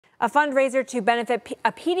A fundraiser to benefit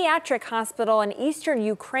a pediatric hospital in eastern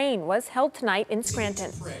Ukraine was held tonight in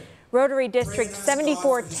Scranton. Rotary District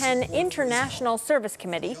 7410 International Service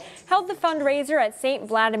Committee held the fundraiser at St.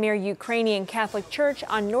 Vladimir Ukrainian Catholic Church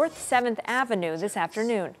on North 7th Avenue this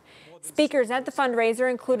afternoon. Speakers at the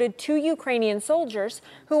fundraiser included 2 Ukrainian soldiers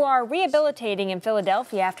who are rehabilitating in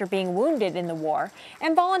Philadelphia after being wounded in the war,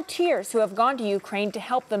 and volunteers who have gone to Ukraine to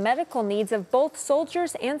help the medical needs of both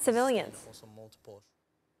soldiers and civilians.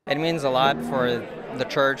 It means a lot for the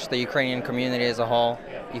church, the Ukrainian community as a whole,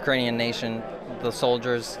 Ukrainian nation, the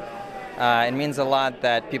soldiers. It means a lot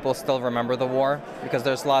that people still remember the war, because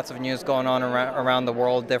there's lots of news going on around the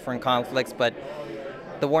world, different conflicts, but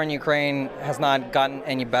the war in Ukraine has not gotten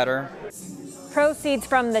any better. Proceeds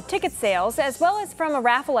from the ticket sales, as well as from a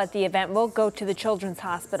raffle at the event, will go to the Children's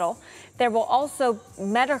Hospital. There will also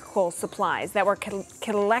medical supplies that were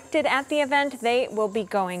collected at the event. They will be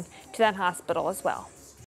going to that hospital as well.